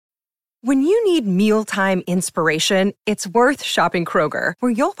When you need mealtime inspiration, it's worth shopping Kroger,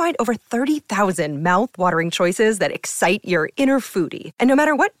 where you'll find over 30,000 mouth-watering choices that excite your inner foodie. And no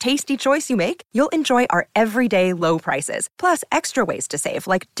matter what tasty choice you make, you'll enjoy our everyday low prices, plus extra ways to save,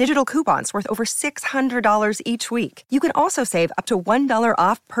 like digital coupons worth over $600 each week. You can also save up to $1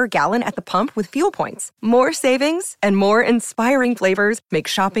 off per gallon at the pump with fuel points. More savings and more inspiring flavors make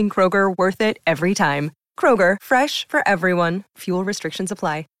shopping Kroger worth it every time. Kroger, fresh for everyone. Fuel restrictions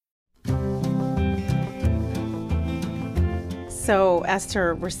apply. So,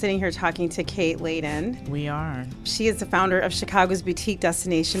 Esther, we're sitting here talking to Kate Leydon. We are. She is the founder of Chicago's boutique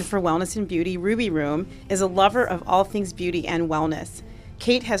destination for wellness and beauty, Ruby Room, is a lover of all things beauty and wellness.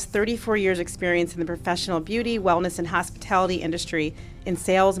 Kate has 34 years experience in the professional beauty, wellness, and hospitality industry in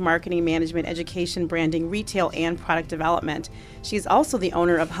sales, marketing, management, education, branding, retail, and product development. She is also the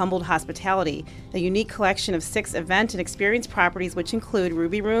owner of Humbled Hospitality, a unique collection of 6 event and experience properties which include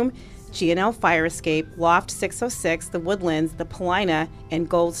Ruby Room, G&L Fire Escape, Loft 606, The Woodlands, The Paulina, and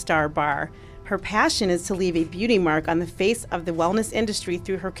Gold Star Bar. Her passion is to leave a beauty mark on the face of the wellness industry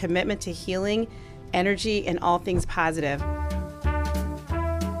through her commitment to healing, energy, and all things positive.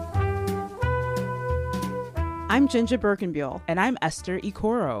 I'm Ginger Birkenbuell. And I'm Esther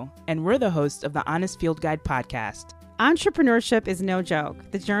Ikoro, and we're the hosts of the Honest Field Guide podcast. Entrepreneurship is no joke.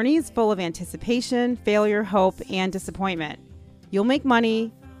 The journey is full of anticipation, failure, hope, and disappointment. You'll make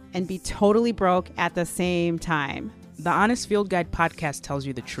money and be totally broke at the same time. The Honest Field Guide podcast tells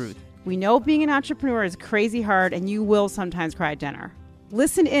you the truth. We know being an entrepreneur is crazy hard, and you will sometimes cry at dinner.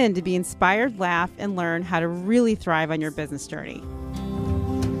 Listen in to be inspired, laugh, and learn how to really thrive on your business journey.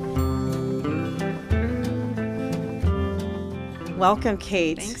 Welcome,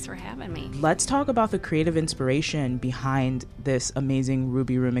 Kate. Thanks for having me. Let's talk about the creative inspiration behind this amazing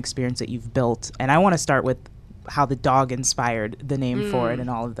Ruby Room experience that you've built. And I want to start with how the dog inspired the name for it and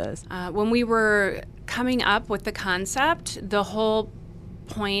all of this. When we were coming up with the concept, the whole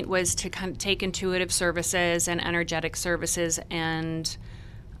point was to kind of take intuitive services and energetic services and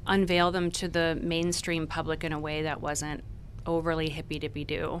unveil them to the mainstream public in a way that wasn't overly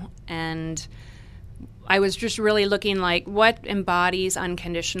hippy-dippy-doo. And I was just really looking like what embodies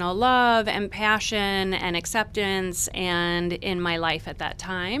unconditional love and passion and acceptance. And in my life at that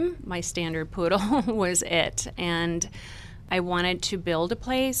time, my standard poodle was it. And I wanted to build a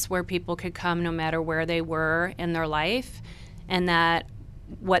place where people could come no matter where they were in their life, and that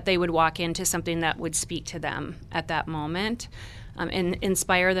what they would walk into something that would speak to them at that moment, and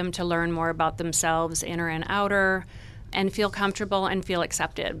inspire them to learn more about themselves, inner and outer, and feel comfortable and feel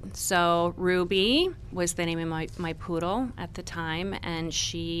accepted. So Ruby was the name of my poodle at the time, and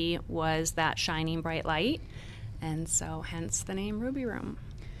she was that shining bright light, and so hence the name Ruby Room.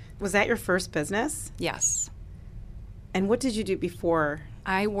 Was that your first business? Yes. And what did you do before?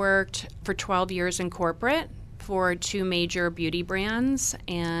 I worked for 12 years in corporate for 2 major beauty brands,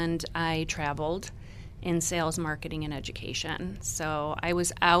 and I traveled in sales, marketing, and education. So I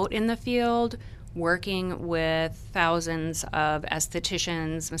was out in the field working with thousands of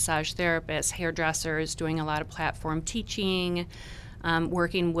estheticians, massage therapists, hairdressers, doing a lot of platform teaching,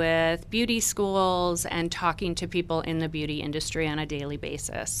 working with beauty schools, and talking to people in the beauty industry on a daily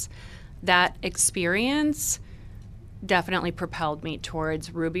basis. That experience definitely propelled me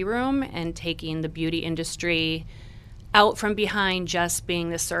towards Ruby Room and taking the beauty industry out from behind just being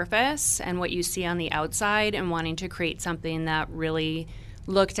the surface and what you see on the outside, and wanting to create something that really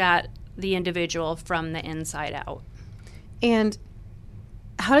looked at the individual from the inside out. And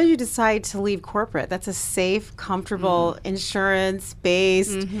how did you decide to leave corporate? That's a safe, comfortable,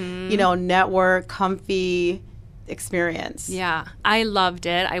 insurance-based, network, comfy experience. Yeah, I loved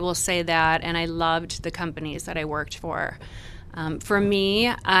it. I will say that. And I loved the companies that I worked for. For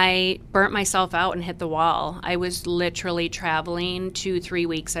me, I burnt myself out and hit the wall. I was literally traveling 2-3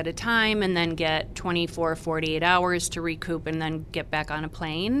 weeks at a time, and then get 24, 48 hours to recoup and then get back on a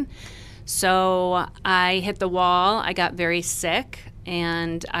plane. So I hit the wall. I got very sick,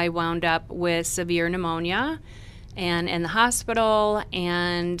 and I wound up with severe pneumonia and in the hospital.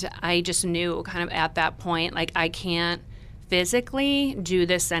 And I just knew kind of at that point, like, I can't physically do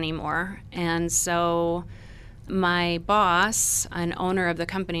this anymore. And so my boss, an owner of the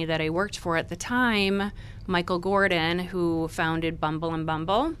company that I worked for at the time, Michael Gordon, who founded Bumble and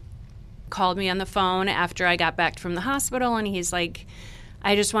Bumble, called me on the phone after I got back from the hospital, and he's like,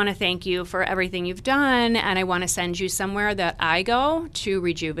 I just want to thank you for everything you've done, and I want to send you somewhere that I go to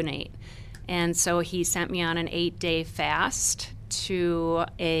rejuvenate. And so he sent me on an 8-day fast to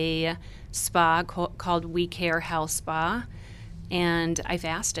a spa called We Care Health Spa, and I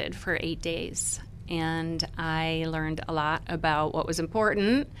fasted for 8 days. And I learned a lot about what was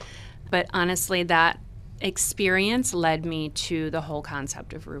important But honestly, that experience led me to the whole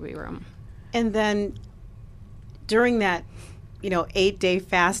concept of Ruby Room. And then during that, 8-day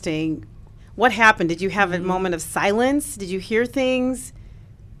fasting, what happened? Did you have a moment of silence? Did you hear things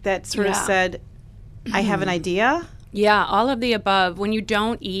that sort of said, I have an idea? Yeah, all of the above. When you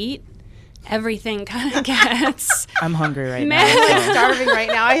don't eat, everything kind of gets... I'm hungry right now. I'm starving right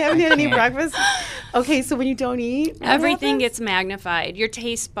now. I haven't had any breakfast. Okay, so when you don't eat, everything gets magnified. Your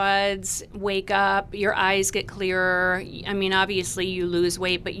taste buds wake up. Your eyes get clearer. I mean, obviously you lose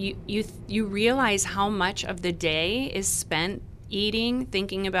weight, but you realize how much of the day is spent eating,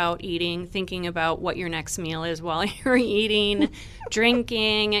 thinking about what your next meal is while you're eating,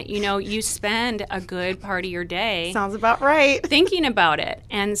 drinking. You spend a good part of your day. Sounds about right. Thinking about it.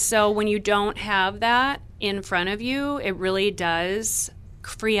 And so when you don't have that in front of you, it really does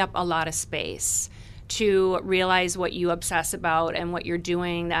free up a lot of space to realize what you obsess about and what you're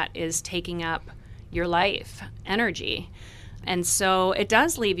doing that is taking up your life energy. And so it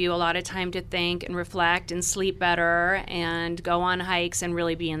does leave you a lot of time to think and reflect and sleep better and go on hikes and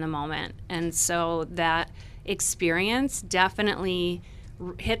really be in the moment. And so that experience definitely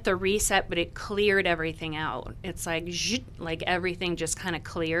hit the reset, but it cleared everything out. It's like everything just kind of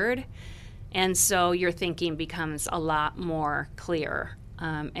cleared. And so your thinking becomes a lot more clear.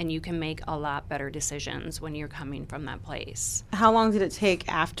 And you can make a lot better decisions when you're coming from that place. How long did it take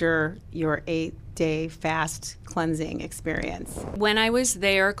after your 8-day fast cleansing experience? When I was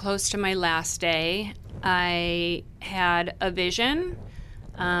there close to my last day, I had a vision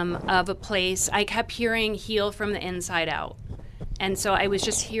of a place. I kept hearing heal from the inside out. And so I was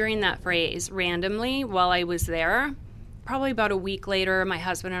just hearing that phrase randomly while I was there. Probably about a week later, my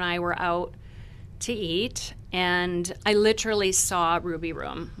husband and I were out to eat, and I literally saw Ruby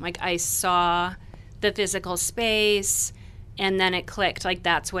Room. Like, I saw the physical space, and then it clicked. Like,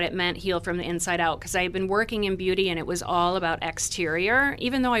 that's what it meant, heal from the inside out, because I had been working in beauty, and it was all about exterior.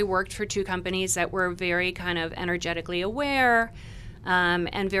 Even though I worked for 2 companies that were very kind of energetically aware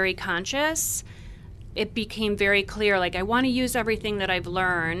and very conscious, it became very clear, like, I want to use everything that I've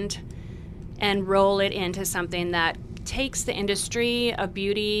learned and roll it into something that takes the industry of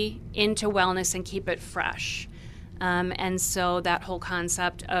beauty into wellness and keep it fresh. And so that whole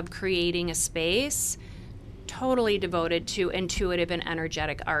concept of creating a space totally devoted to intuitive and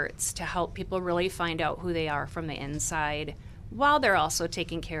energetic arts to help people really find out who they are from the inside while they're also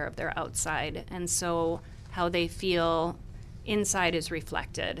taking care of their outside. And so how they feel inside is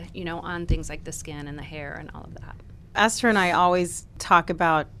reflected, on things like the skin and the hair and all of that. Esther and I always talk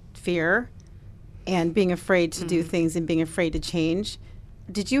about fear and being afraid to do things and being afraid to change.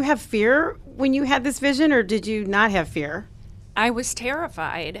 Did you have fear when you had this vision, or did you not have fear? I was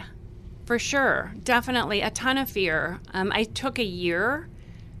terrified, for sure. Definitely a ton of fear. I took a year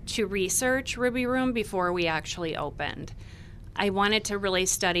to research Ruby Room before we actually opened. I wanted to really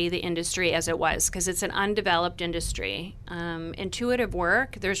study the industry as it was, because it's an undeveloped industry. Intuitive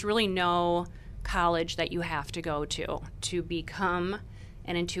work, there's really no college that you have to go to become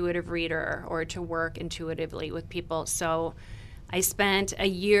an intuitive reader or to work intuitively with people. So I spent a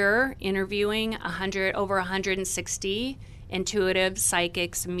year interviewing over 160 intuitive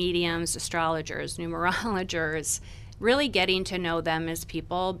psychics, mediums, astrologers, numerologers, really getting to know them as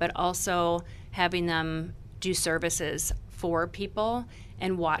people, but also having them do services for people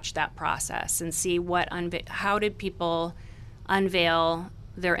and watch that process and see how did people unveil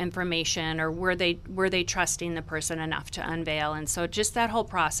their information, or were they trusting the person enough to unveil. And so just that whole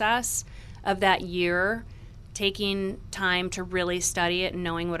process of that year, taking time to really study it and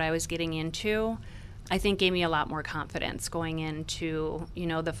knowing what I was getting into, I think gave me a lot more confidence going into,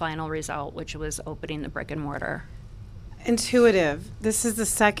 the final result, which was opening the brick and mortar. Intuitive. This is the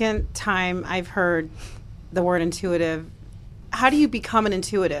second time I've heard the word intuitive. How do you become an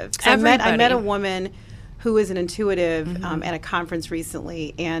intuitive? 'Cause I met a woman who is an intuitive at a conference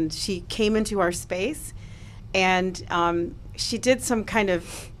recently, and she came into our space, and she did some kind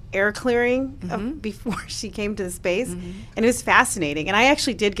of air clearing before she came to the space, and it was fascinating. And I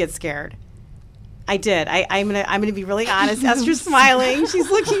actually did get scared. I did. I'm gonna be really honest. Esther's smiling. She's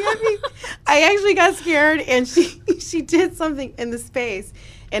looking at me. I actually got scared, and she did something in the space,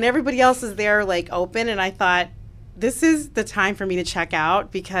 and everybody else is there like open, and I thought, this is the time for me to check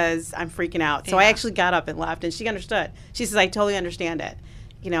out because I'm freaking out. So I actually got up and left, and she understood. She says, I totally understand it.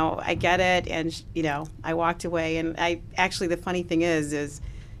 I get it. And, I walked away. And the funny thing is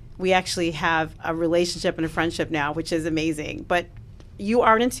we actually have a relationship and a friendship now, which is amazing. But you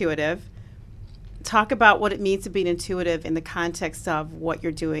are an intuitive. Talk about what it means to be an intuitive in the context of what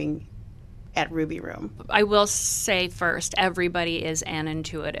you're doing at Ruby Room? I will say first, everybody is an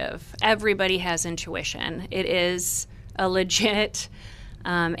intuitive. Everybody has intuition. It is a legit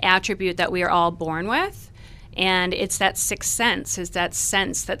attribute that we are all born with. And it's that sixth sense, is that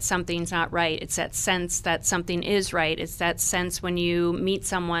sense that something's not right. It's that sense that something is right. It's that sense when you meet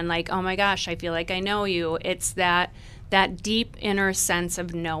someone like, oh my gosh, I feel like I know you. It's that deep inner sense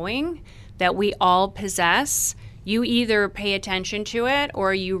of knowing that we all possess. You either pay attention to it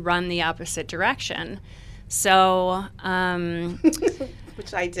or you run the opposite direction. So,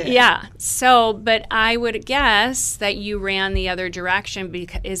 which I did. Yeah. So, but I would guess that you ran the other direction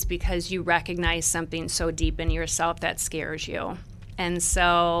because you recognize something so deep in yourself that scares you. And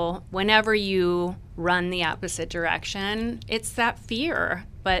so whenever you run the opposite direction, it's that fear.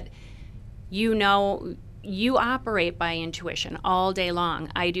 But you know, you operate by intuition all day long.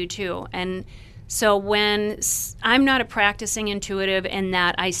 I do too. And so when I'm not a practicing intuitive in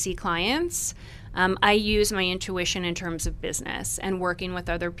that I see clients, I use my intuition in terms of business and working with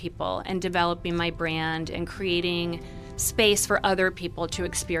other people and developing my brand and creating space for other people to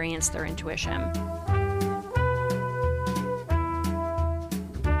experience their intuition.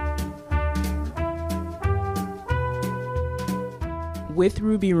 With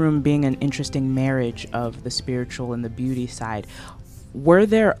Ruby Room being an interesting marriage of the spiritual and the beauty side, were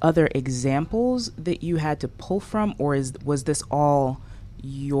there other examples that you had to pull from, or was this all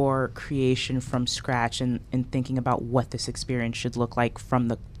your creation from scratch and thinking about what this experience should look like from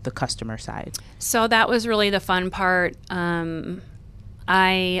the customer side? So that was really the fun part.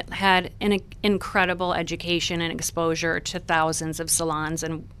 I had an incredible education and exposure to thousands of salons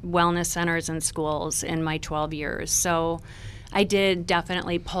and wellness centers and schools in my 12 years. So I did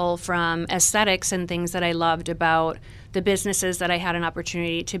definitely pull from aesthetics and things that I loved about the businesses that I had an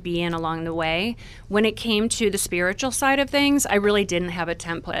opportunity to be in along the way. When it came to the spiritual side of things, I really didn't have a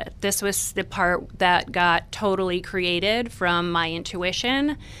template. This was the part that got totally created from my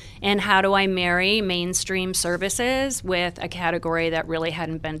intuition and how do I marry mainstream services with a category that really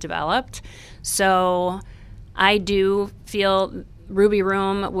hadn't been developed. So I do feel Ruby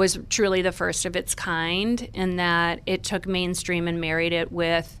Room was truly the first of its kind in that it took mainstream and married it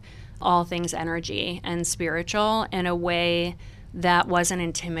with all things energy and spiritual in a way that wasn't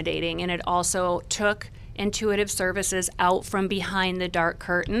intimidating. And it also took intuitive services out from behind the dark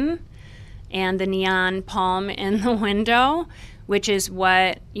curtain and the neon palm in the window, which is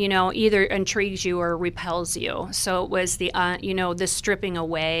what, either intrigues you or repels you. So it was the stripping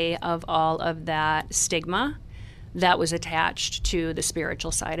away of all of that stigma that was attached to the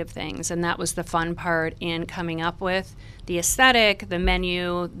spiritual side of things. And that was the fun part in coming up with the aesthetic, the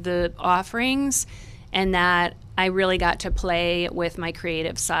menu, the offerings, and that I really got to play with my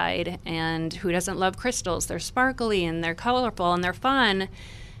creative side. And who doesn't love crystals? They're sparkly and they're colorful and they're fun.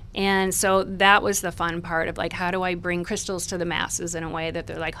 And so that was the fun part of how do I bring crystals to the masses in a way that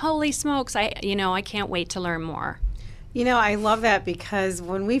they're like, holy smokes, I can't wait to learn more. I love that because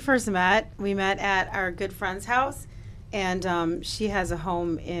when we first met, we met at our good friend's house, and she has a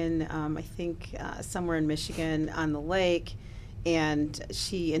home in, I think, somewhere in Michigan on the lake, and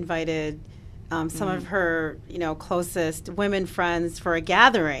she invited some of her, closest women friends for a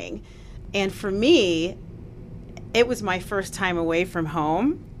gathering. And for me, it was my first time away from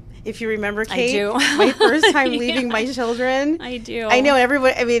home. If you remember, Kate, I do. My first time leaving my children. I do. I know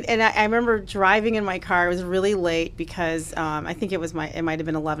everybody. And I remember driving in my car. It was really late because I think it might have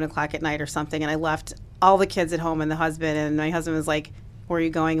been 11 o'clock at night or something. And I left all the kids at home and the husband. And my husband was like, "Where are you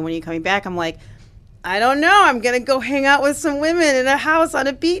going? And when are you coming back?" I'm like, "I don't know. I'm gonna go hang out with some women in a house on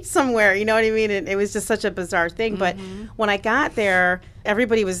a beach somewhere." You know what I mean? And it was just such a bizarre thing. But when I got there,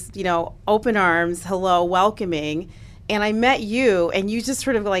 everybody was, open arms, hello, welcoming. And I met you, and you just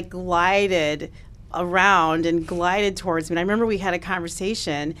sort of glided around and glided towards me. And I remember we had a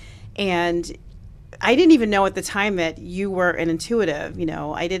conversation, and I didn't even know at the time that you were an intuitive.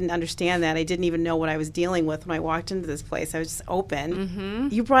 I didn't understand that. I didn't even know what I was dealing with when I walked into this place. I was just open. Mm-hmm.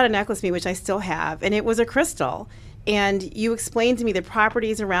 You brought a necklace to me, which I still have, and it was a crystal. And you explained to me the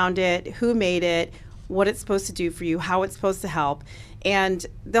properties around it, who made it, what it's supposed to do for you, how it's supposed to help. And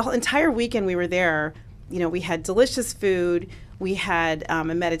the entire weekend we were there, we had delicious food. We had a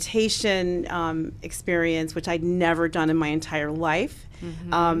meditation experience, which I'd never done in my entire life.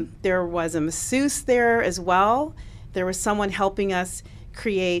 Mm-hmm. There was a masseuse there as well. There was someone helping us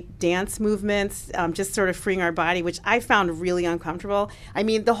create dance movements, just sort of freeing our body, which I found really uncomfortable. I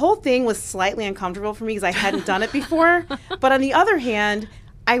mean, the whole thing was slightly uncomfortable for me because I hadn't done it before. But on the other hand,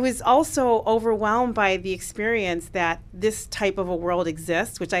 I was also overwhelmed by the experience that this type of a world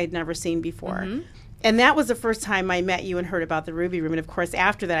exists, which I had never seen before. Mm-hmm. And that was the first time I met you and heard about the Ruby Room. And of course,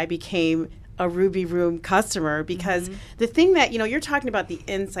 after that, I became a Ruby Room customer, because the thing that, you're talking about the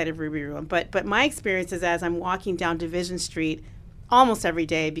inside of Ruby Room, but my experience is as I'm walking down Division Street almost every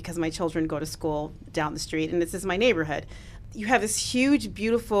day because my children go to school down the street, and this is my neighborhood. You have this huge,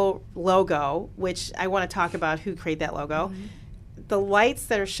 beautiful logo, which I want to talk about who created that logo. The lights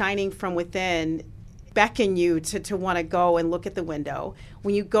that are shining from within beckon you to want to go and look at the window.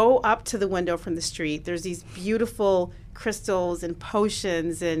 When you go up to the window from the street, there's these beautiful crystals and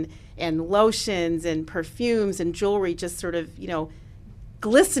potions and lotions and perfumes and jewelry just sort of,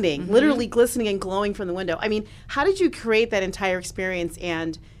 glistening, literally glistening and glowing from the window. I mean, how did you create that entire experience?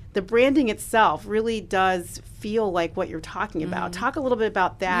 And the branding itself really does feel like what you're talking about. Talk a little bit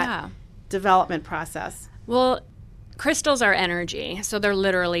about that development process. Well, crystals are energy, so they're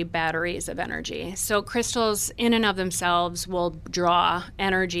literally batteries of energy. So crystals in and of themselves will draw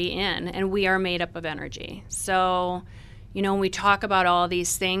energy in, and we are made up of energy. So, when we talk about all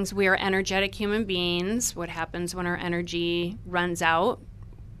these things, we are energetic human beings. What happens when our energy runs out?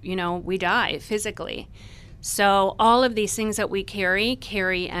 We die physically. So all of these things that we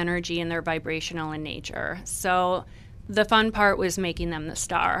carry energy, and they're vibrational in nature. So the fun part was making them the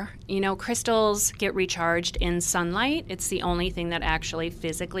star. Crystals get recharged in sunlight. It's the only thing that actually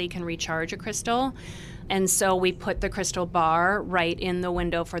physically can recharge a crystal. And so we put the crystal bar right in the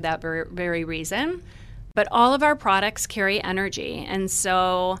window for that very, very reason. But all of our products carry energy. And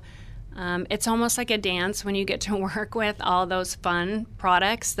so it's almost like a dance when you get to work with all those fun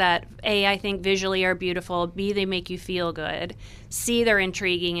products that, A, I think visually are beautiful, B, they make you feel good, C, they're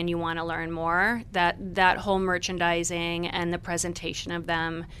intriguing and you want to learn more. That whole merchandising and the presentation of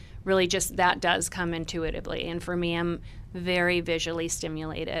them really just, that does come intuitively. And for me, I'm very visually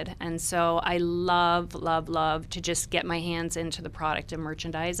stimulated. And so I love, love, love to just get my hands into the product and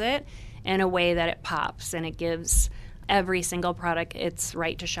merchandise it in a way that it pops and it gives every single product its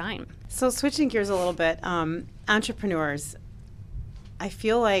right to shine. So switching gears a little bit, entrepreneurs, I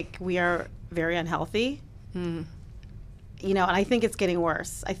feel like we are very unhealthy, and I think it's getting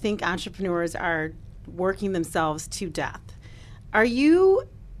worse. I think entrepreneurs are working themselves to death. Are you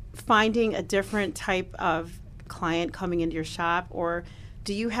finding a different type of client coming into your shop, or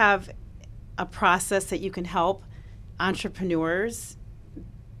do you have a process that you can help entrepreneurs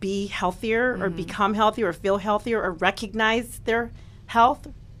be healthier or become healthier or feel healthier or recognize their health?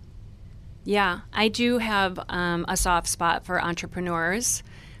 Yeah, I do have a soft spot for entrepreneurs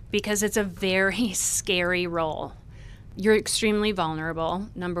because it's a very scary role. You're extremely vulnerable,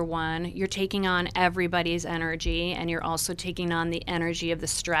 number one. You're taking on everybody's energy, and you're also taking on the energy of the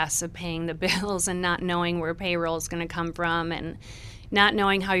stress of paying the bills and not knowing where payroll is going to come from and not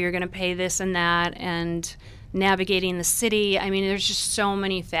knowing how you're going to pay this and that and navigating the city. I mean, there's just so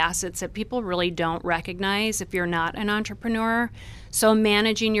many facets that people really don't recognize if you're not an entrepreneur. So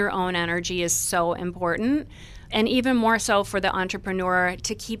managing your own energy is so important. And even more so for the entrepreneur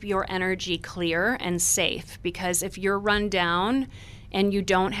to keep your energy clear and safe, because if you're run down and you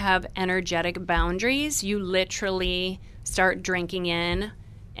don't have energetic boundaries, you literally start drinking in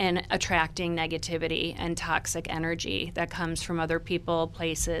and attracting negativity and toxic energy that comes from other people,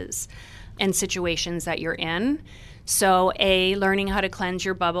 places, and situations that you're in. So learning how to cleanse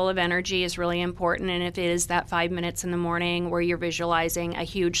your bubble of energy is really important. And if it is that 5 minutes in the morning where you're visualizing a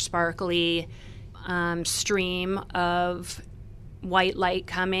huge sparkly stream of white light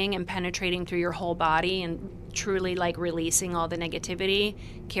coming and penetrating through your whole body and truly like releasing all the negativity,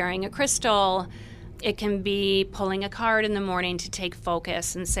 carrying a crystal. It can be pulling a card in the morning to take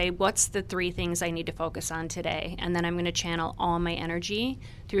focus and say, what's the 3 things I need to focus on today? And then I'm going to channel all my energy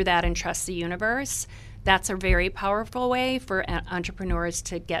through that and trust the universe. That's a very powerful way for entrepreneurs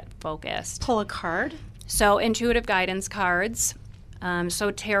to get focused. Pull a card? So intuitive guidance cards. So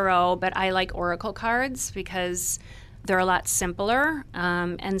tarot, but I like oracle cards because they're a lot simpler.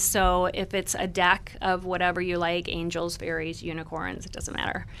 And so if it's a deck of whatever you like, angels, fairies, unicorns, it doesn't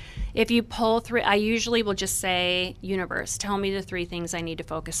matter. If you pull through, I usually will just say, universe, tell me the 3 things I need to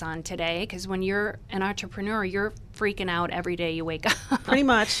focus on today. Because when you're an entrepreneur, you're freaking out every day you wake up. Pretty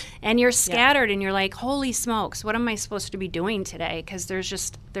much. And you're scattered and you're like, holy smokes, what am I supposed to be doing today? Because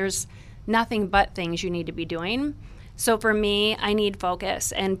there's nothing but things you need to be doing. So for me, I need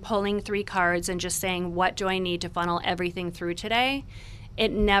focus, and pulling 3 cards and just saying, what do I need to funnel everything through today?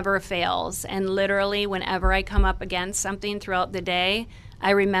 It never fails. And literally, whenever I come up against something throughout the day,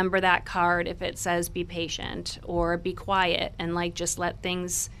 I remember that card if it says be patient or be quiet and like just let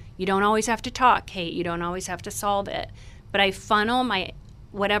things, you don't always have to talk, Kate, you don't always have to solve it. But I funnel my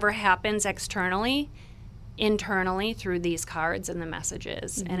whatever happens externally, internally through these cards and the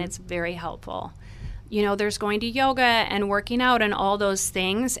messages, and it's very helpful. there's going to yoga and working out and all those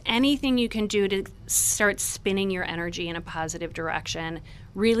things. Anything you can do to start spinning your energy in a positive direction,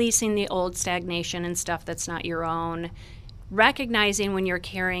 releasing the old stagnation and stuff that's not your own, recognizing when you're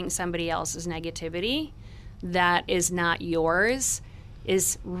carrying somebody else's negativity that is not yours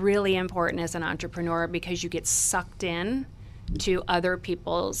is really important as an entrepreneur, because you get sucked in to other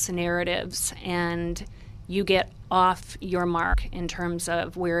people's narratives and you get off your mark in terms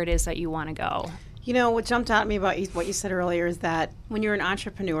of where it is that you want to go. What jumped out at me about what you said earlier is that when you're an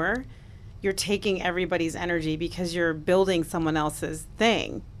entrepreneur, you're taking everybody's energy because you're building someone else's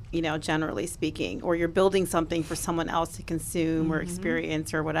thing, generally speaking, or you're building something for someone else to consume or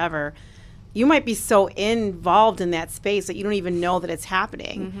experience or whatever. You might be so involved in that space that you don't even know that it's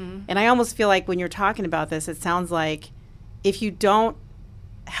happening. And I almost feel like when you're talking about this, it sounds like if you don't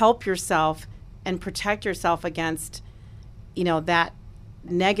help yourself and protect yourself against, that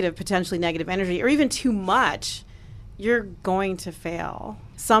potentially negative energy, or even too much, you're going to fail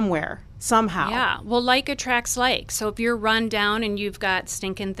somewhere, somehow. Yeah. Well, like attracts like. So if you're run down and you've got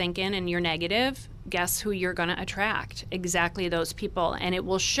stinking thinking and you're negative, guess who you're going to attract? Exactly those people. And it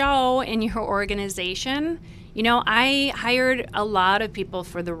will show in your organization. I hired a lot of people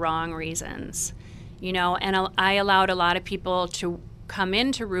for the wrong reasons, and I allowed a lot of people to come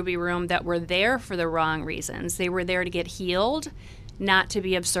into Ruby Room that were there for the wrong reasons. They were there to get healed, not to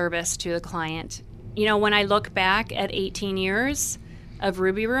be of service to the client. When I look back at 18 years of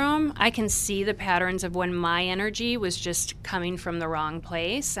Ruby Room, I can see the patterns of when my energy was just coming from the wrong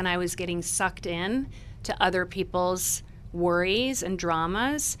place and I was getting sucked in to other people's worries and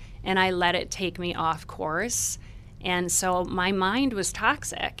dramas, and I let it take me off course. And so my mind was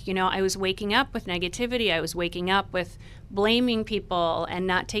toxic. I was waking up with negativity. I was waking up with blaming people and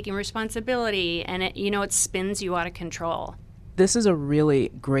not taking responsibility, and it spins you out of control. This is a really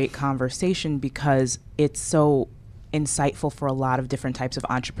great conversation because it's so insightful for a lot of different types of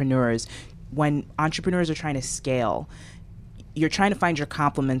entrepreneurs. When entrepreneurs are trying to scale, you're trying to find your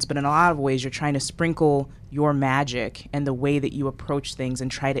complements, but in a lot of ways you're trying to sprinkle your magic and the way that you approach things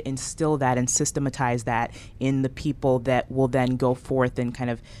and try to instill that and systematize that in the people that will then go forth and kind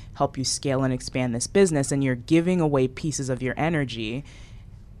of help you scale and expand this business. And you're giving away pieces of your energy.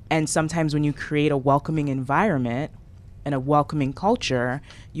 And sometimes when you create a welcoming environment and a welcoming culture,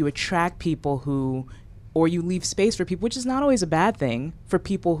 you attract people who, or you leave space for people, which is not always a bad thing, for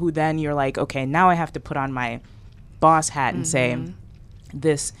people who then you're like, okay, now I have to put on my boss hat and say,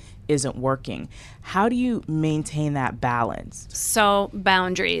 this isn't working. How do you maintain that balance? So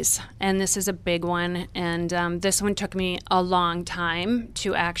boundaries, and this is a big one, and this one took me a long time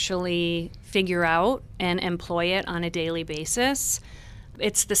to actually figure out and employ it on a daily basis.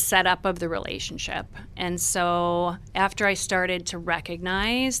 It's the setup of the relationship. And so after I started to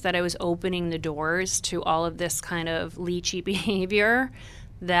recognize that I was opening the doors to all of this kind of leechy behavior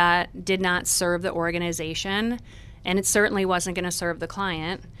that did not serve the organization, and it certainly wasn't going to serve the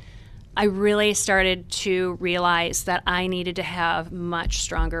client, I really started to realize that I needed to have much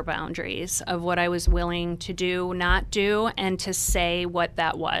stronger boundaries of what I was willing to do, not do, and to say what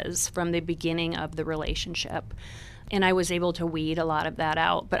that was from the beginning of the relationship. And I was able to weed a lot of that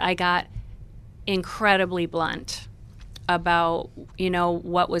out. But I got incredibly blunt about,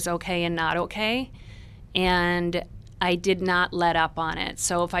 what was okay and not okay. And I did not let up on it.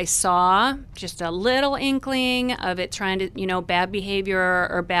 So if I saw just a little inkling of it trying to, bad behavior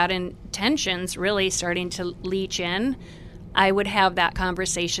or bad intentions really starting to leach in, I would have that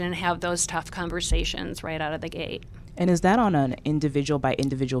conversation and have those tough conversations right out of the gate. And is that on an individual by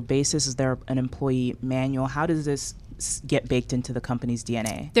individual basis? Is there an employee manual? How does this get baked into the company's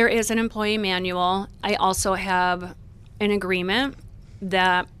DNA? There is an employee manual. I also have an agreement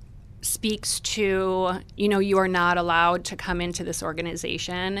that speaks to, you are not allowed to come into this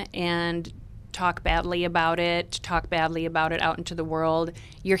organization and talk badly about it out into the world.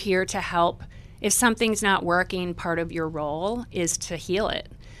 You're here to help. If something's not working, part of your role is to heal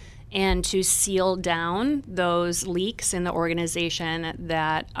it and to seal down those leaks in the organization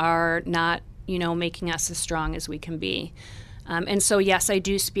that are not, making us as strong as we can be. And so, yes, I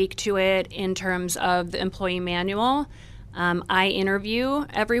do speak to it in terms of the employee manual. I interview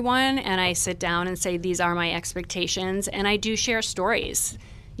everyone and I sit down and say, these are my expectations. And I do share stories.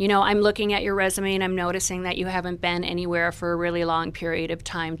 I'm looking at your resume and I'm noticing that you haven't been anywhere for a really long period of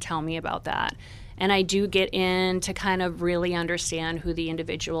time. Tell me about that. And I do get in to kind of really understand who the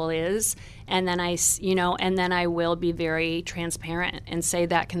individual is. And then I will be very transparent and say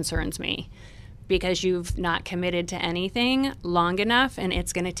that concerns me because you've not committed to anything long enough and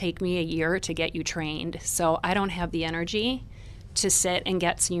it's going to take me a year to get you trained. So I don't have the energy to sit and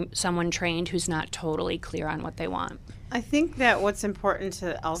get someone trained who's not totally clear on what they want. I think that what's important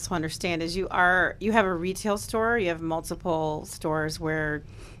to also understand is you have a retail store, you have multiple stores where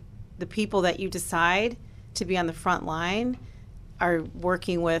the people that you decide to be on the front line are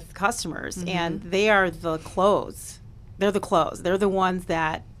working with customers, and they are the close. They're the close. They're the ones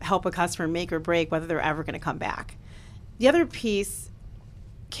that help a customer make or break whether they're ever going to come back. The other piece,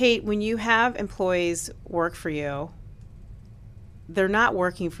 Kate, when you have employees work for you, they're not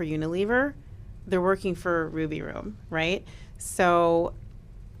working for Unilever, they're working for Ruby Room, right? So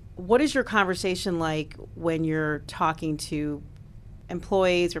what is your conversation like when you're talking to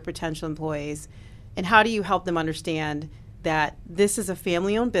employees or potential employees, and how do you help them understand that this is a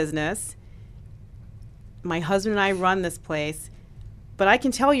family-owned business? My husband and I run this place, but I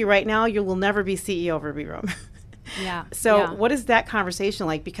can tell you right now, you will never be CEO of Ruby Room. Yeah. So what is that conversation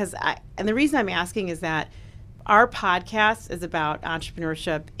like? Because and the reason I'm asking is that our podcast is about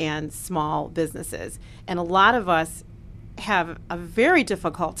entrepreneurship and small businesses. And a lot of us have a very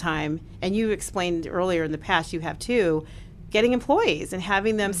difficult time, and you explained earlier in the past, you have too, getting employees and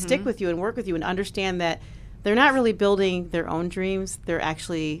having them stick with you and work with you and understand that they're not really building their own dreams. They're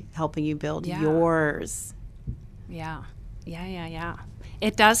actually helping you build yours. Yeah.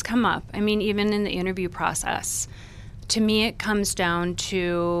 It does come up. I mean, even in the interview process, to me, it comes down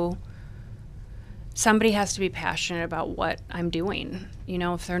to somebody has to be passionate about what I'm doing. You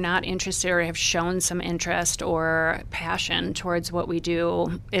know, if they're not interested or have shown some interest or passion towards what we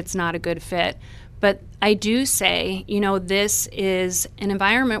do, it's not a good fit. But I do say, you know, this is an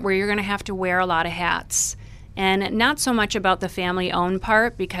environment where you're going to have to wear a lot of hats. And not so much about the family-owned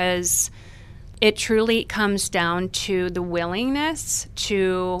part, because it truly comes down to the willingness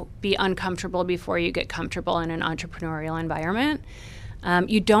to be uncomfortable before you get comfortable in an entrepreneurial environment.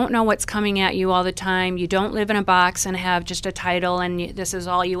 You don't know what's coming at you all the time. You don't live in a box and have just a title and this is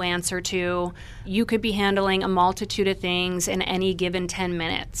all you answer to. You could be handling a multitude of things in any given 10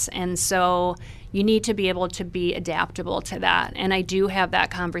 minutes. And so you need to be able to be adaptable to that. And I do have that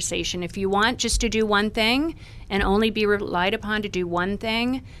conversation. If you want just to do one thing and only be relied upon to do one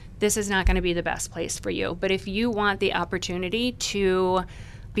thing, this is not going to be the best place for you. But if you want the opportunity to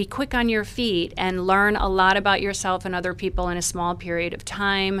be quick on your feet and learn a lot about yourself and other people in a small period of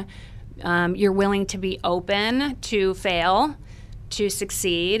time, you're willing to be open to fail, to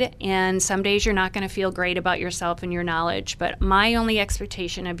succeed, and some days you're not going to feel great about yourself and your knowledge. But my only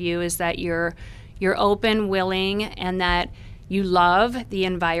expectation of you is that you're open, willing, and that you love the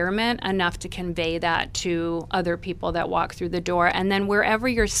environment enough to convey that to other people that walk through the door. And then wherever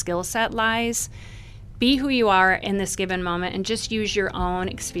your skill set lies, be who you are in this given moment and just use your own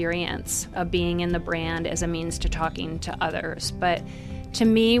experience of being in the brand as a means to talking to others. But to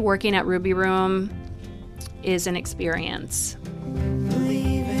me, working at Ruby Room is an experience.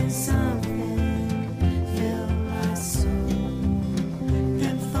 Believe in something, fill my soul,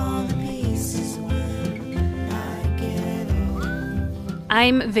 then fall to pieces when I get old.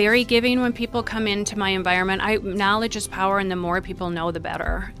 I'm very giving when people come into my environment. Knowledge is power, and the more people know, the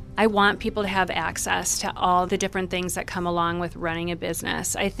better. I want people to have access to all the different things that come along with running a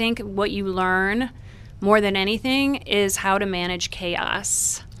business. I think what you learn more than anything is how to manage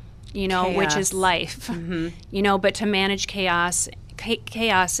chaos, which is life, but to manage chaos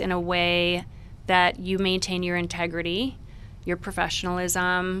in a way that you maintain your integrity, your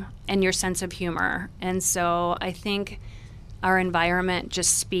professionalism, and your sense of humor. And so I think our environment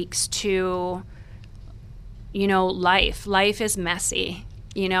just speaks to, life. Life is messy.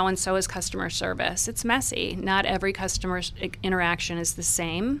 And so is customer service. It's messy. Not every customer interaction is the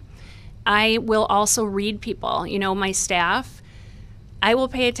same. I will also read people. My staff, I will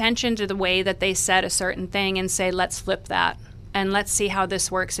pay attention to the way that they said a certain thing and say, let's flip that. And let's see how this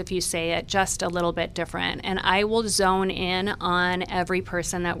works if you say it just a little bit different. And I will zone in on every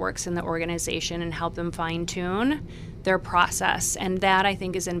person that works in the organization and help them fine-tune their process. And that, I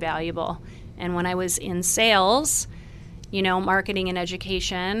think, is invaluable. And when I was in sales, marketing and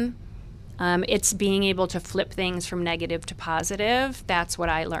education, it's being able to flip things from negative to positive. That's what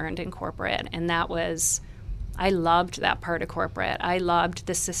I learned in corporate. And I loved that part of corporate. I loved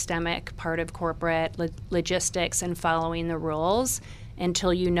the systemic part of corporate, logistics and following the rules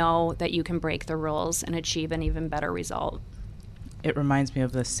until you know that you can break the rules and achieve an even better result. It reminds me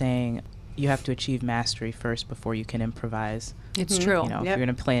of the saying, you have to achieve mastery first before you can improvise. It's true. If you're going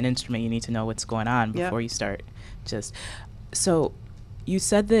to play an instrument, you need to know what's going on before you start. So you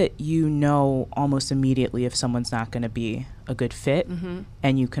said that you know almost immediately if someone's not going to be a good fit,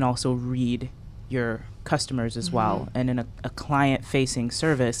 and you can also read your customers as well. And in a client-facing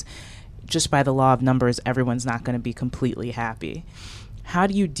service, just by the law of numbers, everyone's not going to be completely happy. How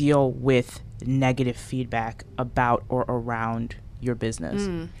do you deal with negative feedback about or around your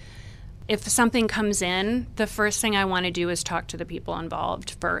business? If something comes in, the first thing I want to do is talk to the people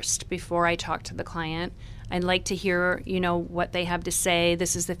involved first before I talk to the client. I'd like to hear, what they have to say.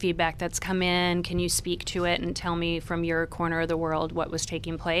 This is the feedback that's come in. Can you speak to it and tell me from your corner of the world what was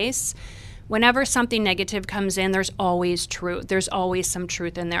taking place? Whenever something negative comes in, there's always truth. There's always some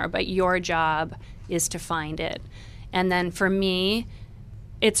truth in there, but your job is to find it. And then for me,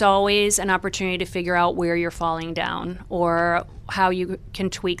 it's always an opportunity to figure out where you're falling down or how you can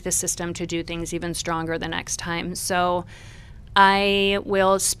tweak the system to do things even stronger the next time. So I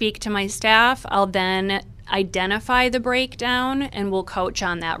will speak to my staff. I'll then identify the breakdown and we'll coach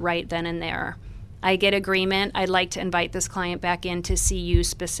on that right then and there. I get agreement. I'd like to invite this client back in to see you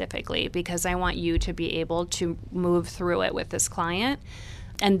specifically because I want you to be able to move through it with this client.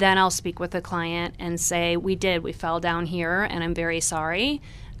 And then I'll speak with the client and say, we fell down here and I'm very sorry.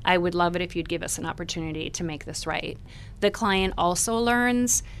 I would love it if you'd give us an opportunity to make this right. The client also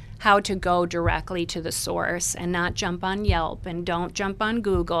learns how to go directly to the source and not jump on Yelp and don't jump on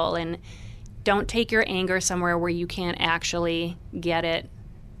Google and don't take your anger somewhere where you can't actually get it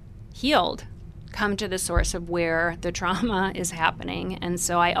healed. Come to the source of where the trauma is happening. And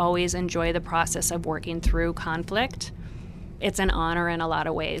so I always enjoy the process of working through conflict. It's an honor in a lot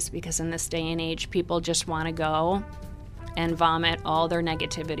of ways because in this day and age, people just want to go and vomit all their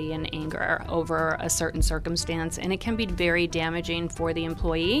negativity and anger over a certain circumstance. And it can be very damaging for the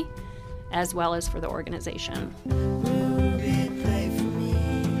employee as well as for the organization. Ruby, play for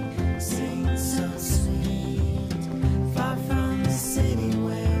me, sing so sweet, far from the city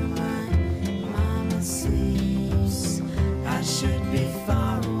where my mama sleeps. I should be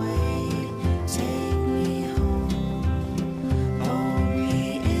far away, take me home, hold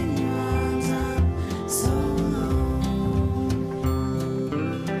me in your arms, I'm so alone.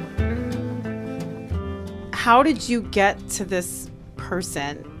 How did you get to this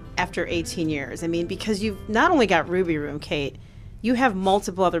person after 18 years? I mean, because you've not only got Ruby Room, Kate, you have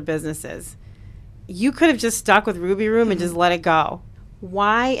multiple other businesses. You could have just stuck with Ruby Room and just let it go.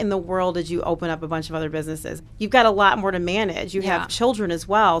 Why in the world did you open up a bunch of other businesses? You've got a lot more to manage. You have children as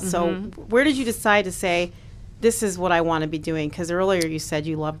well. So where did you decide to say, this is what I want to be doing? Because earlier you said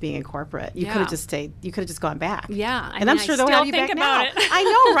you love being in corporate. You could have just stayed. You could have just gone back. Yeah. I'm sure they'll have you back now. I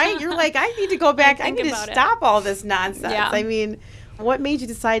know, right? You're like, I need to go back. I need to stop all this nonsense. Yeah. I mean, what made you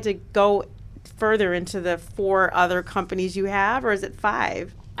decide to go further into the 4 other companies you have, or is it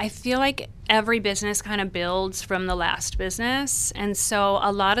 5? I feel like every business kind of builds from the last business. And so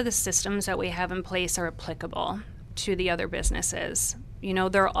a lot of the systems that we have in place are applicable to the other businesses.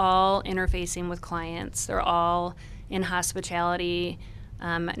 They're all interfacing with clients. They're all in hospitality,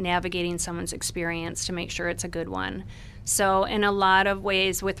 navigating someone's experience to make sure it's a good one. So in a lot of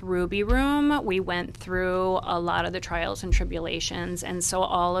ways with Ruby Room, we went through a lot of the trials and tribulations. And so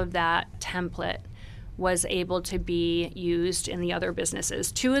all of that template was able to be used in the other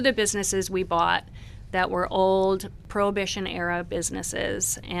businesses. 2 of the businesses we bought that were old Prohibition era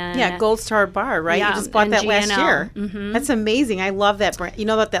businesses. And Gold Star Bar, right? Yeah, you just bought that last GNL. year. Mm-hmm. That's amazing. I love that brand. You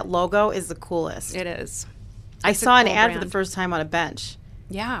know that logo is the coolest. It is. I It's a saw an cool ad for brand. the first time on a bench.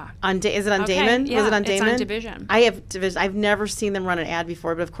 Yeah. Is it on Okay, Damon? yeah, Was it on it's Damon? on Division. I have Division. I've never seen them run an ad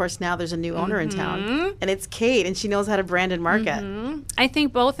before, but of course now there's a new owner in town, and it's Kate, and she knows how to brand and market. I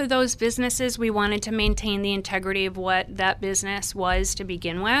think both of those businesses, we wanted to maintain the integrity of what that business was to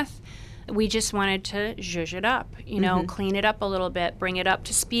begin with. We just wanted to zhuzh it up, clean it up a little bit, bring it up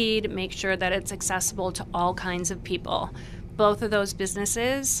to speed, make sure that it's accessible to all kinds of people. Both of those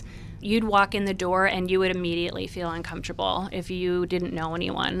businesses, you'd walk in the door and you would immediately feel uncomfortable if you didn't know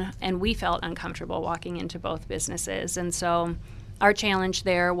anyone. And we felt uncomfortable walking into both businesses. And so our challenge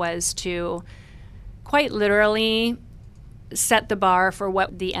there was to quite literally set the bar for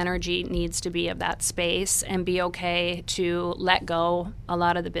what the energy needs to be of that space and be okay to let go a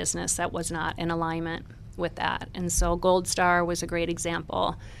lot of the business that was not in alignment with that. And so Gold Star was a great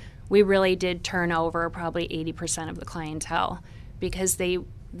example. We really did turn over probably 80% of the clientele because they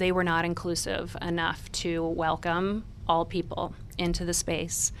were not inclusive enough to welcome all people into the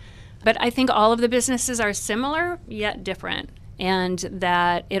space. But I think all of the businesses are similar yet different, and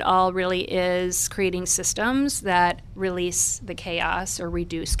that it all really is creating systems that release the chaos or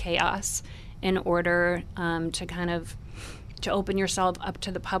reduce chaos in order to open yourself up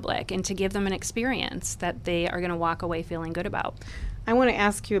to the public and to give them an experience that they are going to walk away feeling good about. I want to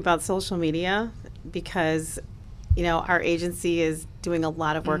ask you about social media because our agency is doing a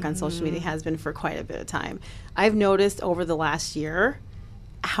lot of work on social media, has been for quite a bit of time. I've noticed over the last year,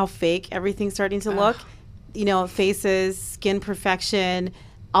 how fake everything's starting to look. You know, faces, skin perfection,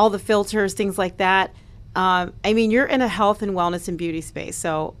 all the filters, things like that. I mean, you're in a health and wellness and beauty space.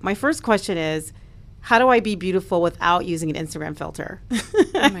 So my first question is, how do I be beautiful without using an Instagram filter?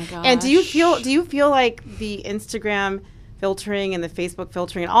 Oh my gosh. And do you feel like the Instagram filtering and the Facebook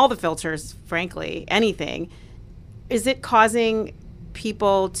filtering and all the filters, frankly, anything, is it causing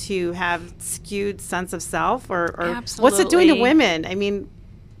people to have skewed sense of self, or what's it doing to Absolutely. women? I mean,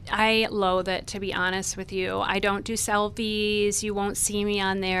 I loathe it, to be honest with you. I don't do selfies. You won't see me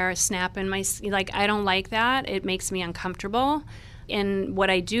on there snapping I don't like that. It makes me uncomfortable. And what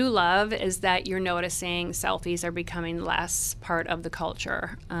I do love is that you're noticing selfies are becoming less part of the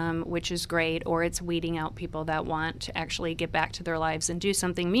culture, which is great, or it's weeding out people that want to actually get back to their lives and do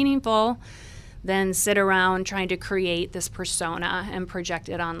something meaningful than sit around trying to create this persona and project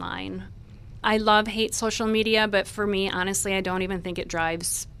it online. I hate social media, but for me, honestly, I don't even think it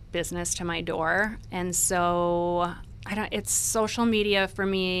drives business to my door. And so it's social media for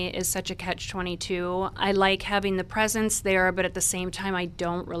me is such a catch-22. I like having the presence there, but at the same time, I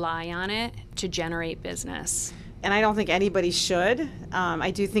don't rely on it to generate business. and I don't think anybody should.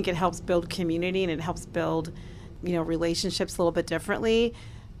 I do think it helps build community and it helps build, relationships a little bit differently.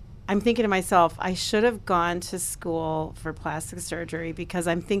 I'm thinking to myself, I should have gone to school for plastic surgery, because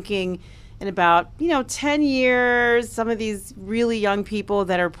I'm thinking in about, 10 years, some of these really young people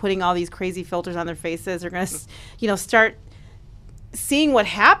that are putting all these crazy filters on their faces are going to, start seeing what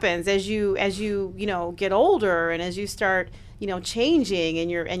happens as you get older, and as you start, changing,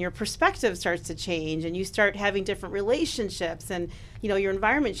 and your perspective starts to change, and you start having different relationships, and, your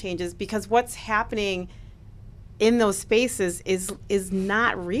environment changes, because what's happening in those spaces is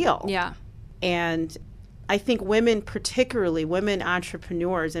not real. Yeah. And I think women, particularly women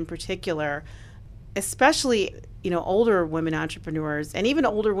entrepreneurs in particular, especially, older women entrepreneurs, and even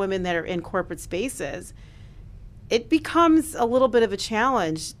older women that are in corporate spaces, it becomes a little bit of a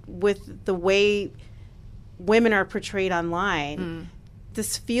challenge with the way women are portrayed online.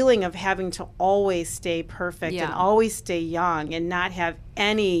 This feeling of having to always stay perfect and always stay young and not have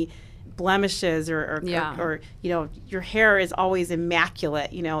any blemishes or your hair is always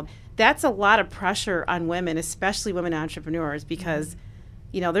immaculate. That's a lot of pressure on women, especially women entrepreneurs, because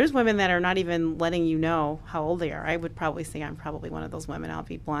there's women that are not even letting you know how old they are. I would probably say I'm probably one of those women, I'll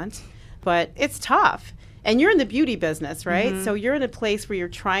be blunt, but it's tough. And you're in the beauty business, right? So you're in a place where you're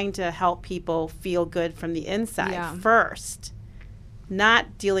trying to help people feel good from the inside first,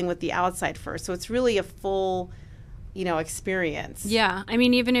 not dealing with the outside first. So it's really a full experience. Yeah. I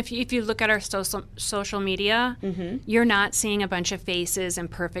mean, even if you look at our social media, you're not seeing a bunch of faces and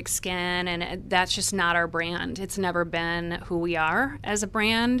perfect skin, and that's just not our brand. It's never been who we are as a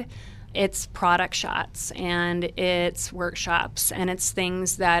brand. It's product shots, and it's workshops, and it's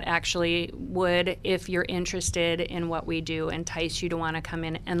things that actually would, if you're interested in what we do, entice you to want to come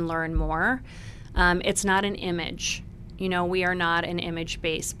in and learn more. It's not an image. We are not an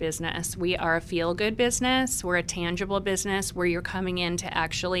image-based business. We are a feel-good business. We're a tangible business where you're coming in to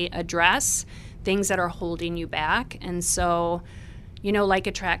actually address things that are holding you back. And so, like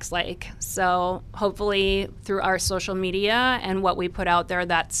attracts like. So hopefully through our social media and what we put out there,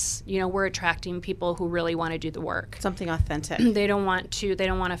 that's, we're attracting people who really want to do the work. Something authentic. They don't want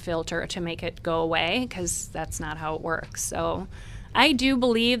to filter to make it go away, because that's not how it works. So I do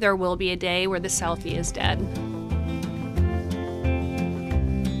believe there will be a day where the selfie is dead.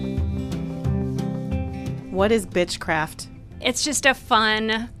 What is bitchcraft? It's just a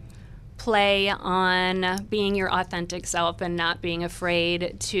fun play on being your authentic self and not being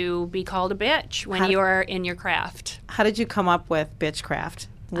afraid to be called a bitch when you are in your craft. How did you come up with bitchcraft?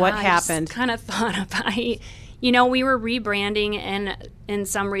 What happened? I kind of thought about we were rebranding in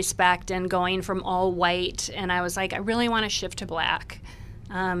some respect and going from all white, and I was like, I really want to shift to black.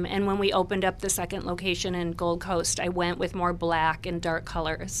 And when we opened up the second location in Gold Coast, I went with more black and dark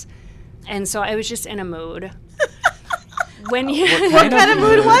colors. And so I was just in a mood. What kind of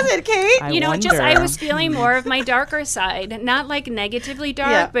mood was it, Kate? I was feeling more of my darker side. Not like negatively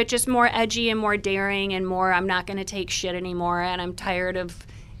dark, but just more edgy and more daring and more, I'm not going to take shit anymore. And I'm tired of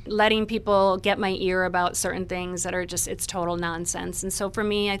letting people get my ear about certain things that are just, it's total nonsense. And so for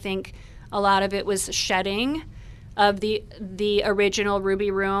me, I think a lot of it was shedding of the original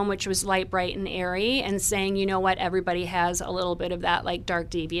Ruby Room, which was light, bright, and airy, and saying, you know what, everybody has a little bit of that like dark,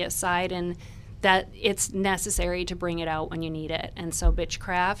 devious side, and that it's necessary to bring it out when you need it. And so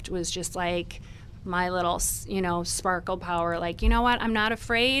Bitchcraft was just like my little, sparkle power, like, you know what, I'm not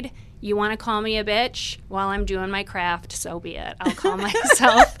afraid. You want to call me a bitch while I'm doing my craft, so be it. I'll call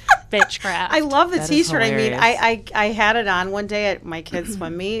myself Bitchcraft. I love the That is T-shirt. I mean, hilarious. I had it on one day at my kids'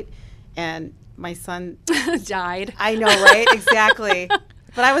 swim meet, and my son died. I know, right? Exactly.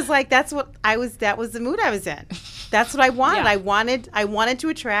 But I was like, that was the mood I was in. That's what I wanted. Yeah. I wanted to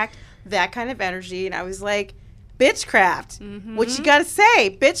attract that kind of energy, and I was like, bitchcraft. What you got to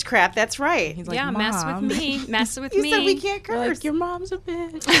say? Bitchcraft. That's right. He's like, Yeah, mess with "Mom." me. Mess with You me. said we can't You're curse. like, your mom's a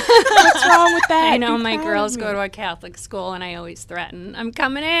bitch. What's wrong with that? I know Be my proud girls of go me. to a Catholic school, and I always threaten, I'm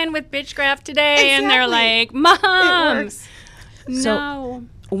coming in with bitchcraft today. And they're Exactly. like, Mom, It works. no.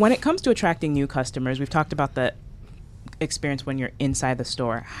 When it comes to attracting new customers, we've talked about the experience when you're inside the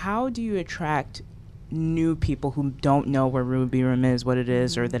store. How do you attract new people who don't know where Ruby Room is, what it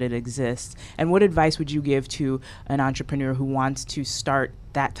is, or that it exists? And what advice would you give to an entrepreneur who wants to start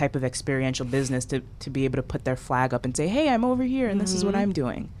that type of experiential business to be able to put their flag up and say, hey, I'm over here and this is what I'm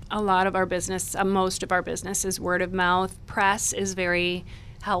doing? A lot of our business, most of our business is word of mouth. Press is very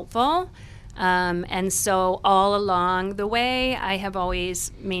helpful. And so all along the way, I have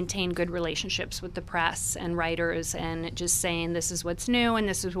always maintained good relationships with the press and writers and just saying this is what's new and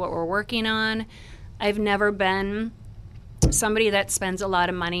this is what we're working on. I've never been somebody that spends a lot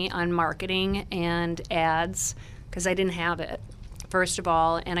of money on marketing and ads because I didn't have it, first of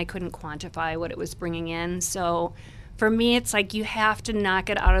all, and I couldn't quantify what it was bringing in. So for me, it's like you have to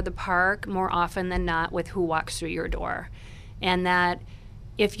knock it out of the park more often than not with who walks through your door. And that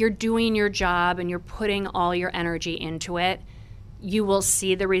if you're doing your job and you're putting all your energy into it, you will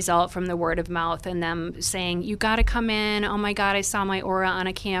see the result from the word of mouth and them saying, you got to come in. Oh my God, I saw my aura on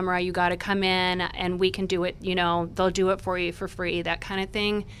a camera. You got to come in and we can do it. You know, they'll do it for you for free, that kind of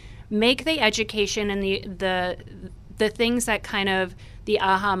thing. Make the education and the things that kind of the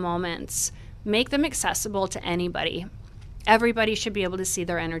aha moments, make them accessible to anybody. Everybody should be able to see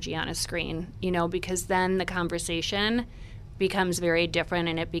their energy on a screen, you know, because then the conversation becomes very different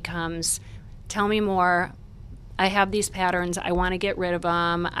and it becomes, tell me more. I have these patterns. I want to get rid of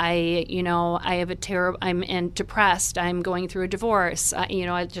them. I have I'm depressed. I'm going through a divorce.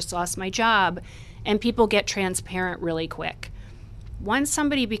 I just lost my job. And people get transparent really quick. Once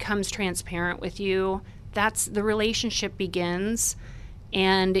somebody becomes transparent with you, that's the relationship begins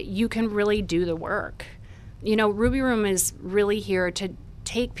and you can really do the work. You know, Ruby Room is really here to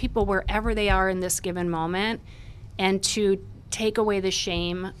take people wherever they are in this given moment and to take away the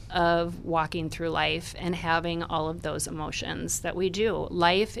shame of walking through life and having all of those emotions that we do.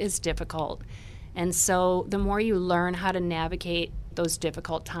 Life is difficult. And so the more you learn how to navigate those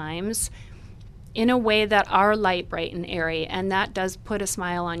difficult times in a way that are light, bright, and airy, and that does put a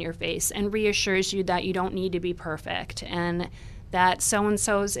smile on your face and reassures you that you don't need to be perfect and that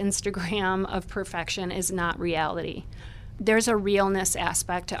so-and-so's Instagram of perfection is not reality. There's a realness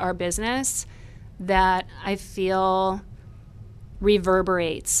aspect to our business that I feel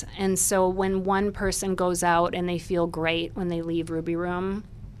reverberates. And so when one person goes out and they feel great when they leave Ruby Room,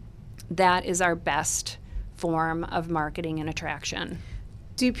 that is our best form of marketing and attraction.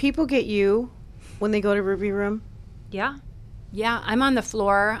 Do people get you when they go to Ruby Room? Yeah, I'm on the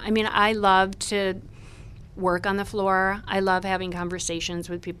floor. I mean, I love to work on the floor. I love having conversations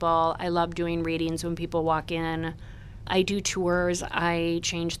with people. I love doing readings when people walk in. I do tours. I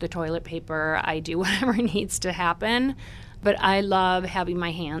change the toilet paper. I do whatever needs to happen. But I love having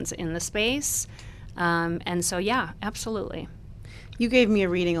my hands in the space. And so, yeah, absolutely. You gave me a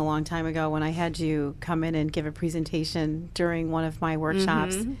reading a long time ago when I had you come in and give a presentation during one of my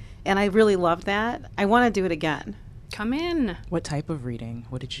workshops. And I really loved that. I want to do it again. Come in. What type of reading?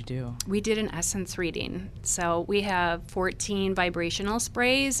 What did you do? We did an essence reading. So we have 14 vibrational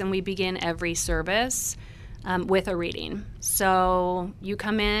sprays, and we begin every service with a reading. So you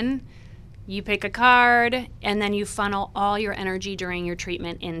come in, you pick a card, and then you funnel all your energy during your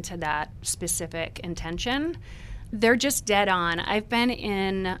treatment into that specific intention. They're just dead on. I've been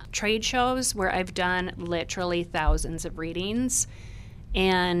in trade shows where I've done literally thousands of readings,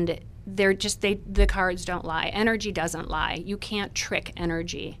 and they're just, the cards don't lie. Energy doesn't lie. You can't trick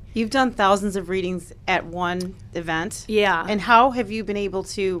energy. You've done thousands of readings at one event. Yeah. And how have you been able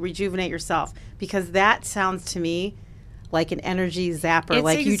to rejuvenate yourself? Because that sounds to me like an energy zapper. It's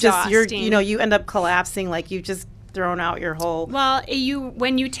like exhausting. you end up collapsing, like you've just thrown out your whole. Well,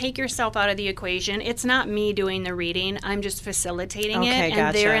 when you take yourself out of the equation, it's not me doing the reading. I'm just facilitating Okay, it, and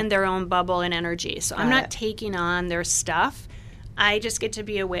gotcha. they're in their own bubble and energy. So I'm Got not it. taking on their stuff. I just get to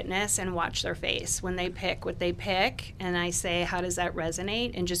be a witness and watch their face when they pick what they pick, and I say, how does that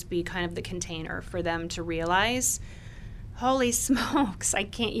resonate? And just be kind of the container for them to realize, holy smokes, I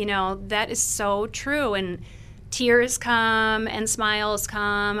can't, that is so true. And tears come and smiles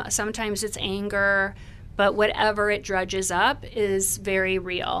come. Sometimes it's anger. but whatever it drudges up is very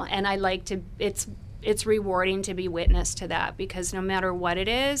real. And I like to, it's rewarding to be witness to that, because no matter what it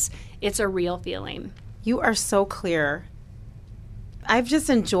is, it's a real feeling. You are so clear. I've just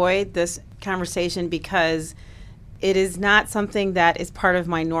enjoyed this conversation because it is not something that is part of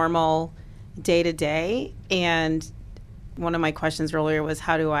my normal day-to-day. And one of my questions earlier was,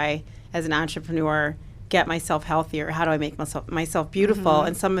 how do I, as an entrepreneur, get myself healthier? How do I make myself beautiful?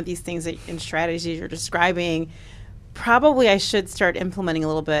 And some of these things and strategies you're describing, probably I should start implementing a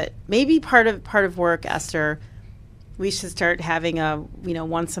little bit. Maybe part of work, Esther, we should start having a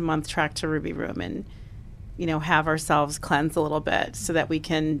once a month trek to Ruby Room and have ourselves cleanse a little bit so that we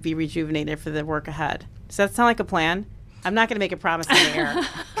can be rejuvenated for the work ahead. Does that sound like a plan? I'm not going to make a promise in the air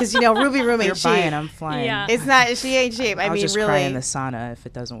because Ruby Room ain't You're cheap. buying, I'm flying. Yeah. It's not. She ain't cheap. I I'll mean, just really. cry in the sauna if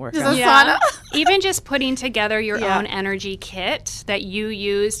it doesn't work Just out. a sauna? Even just putting together your Yeah. own energy kit that you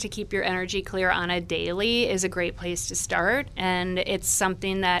use to keep your energy clear on a daily is a great place to start. And it's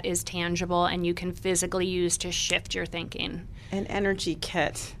something that is tangible and you can physically use to shift your thinking. An energy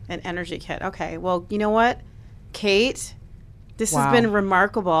kit. Okay. Well, you know what, Kate? This Wow. has been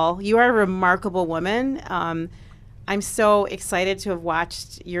remarkable. You are a remarkable woman. I'm so excited to have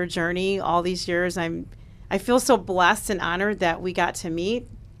watched your journey all these years. I feel so blessed and honored that we got to meet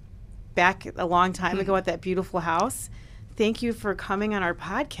back a long time ago at that beautiful house. Thank you for coming on our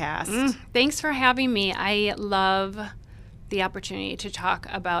podcast. Thanks for having me. I love the opportunity to talk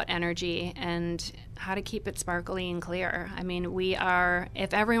about energy and how to keep it sparkly and clear. I mean,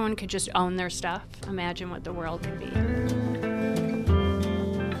 if everyone could just own their stuff, imagine what the world could be.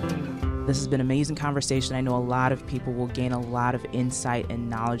 This has been an amazing conversation. I know a lot of people will gain a lot of insight and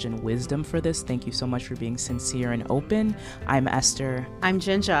knowledge and wisdom for this. Thank you so much for being sincere and open. I'm Esther. I'm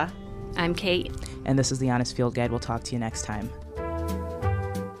Ginger. I'm Kate. And this is The Honest Field Guide. We'll talk to you next time.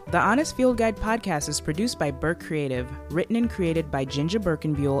 The Honest Field Guide podcast is produced by Burke Creative, written and created by Ginger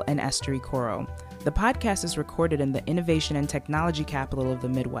Birkenbuell and Esther Coro. The podcast is recorded in the innovation and technology capital of the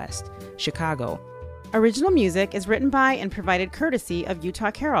Midwest, Chicago. Original music is written by and provided courtesy of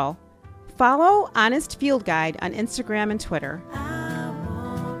Utah Carol. Follow Honest Field Guide on Instagram and Twitter.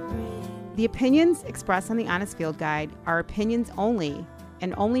 The opinions expressed on the Honest Field Guide are opinions only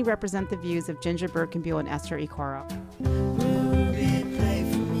and only represent the views of Ginger Birkenbuell and Esther Coro.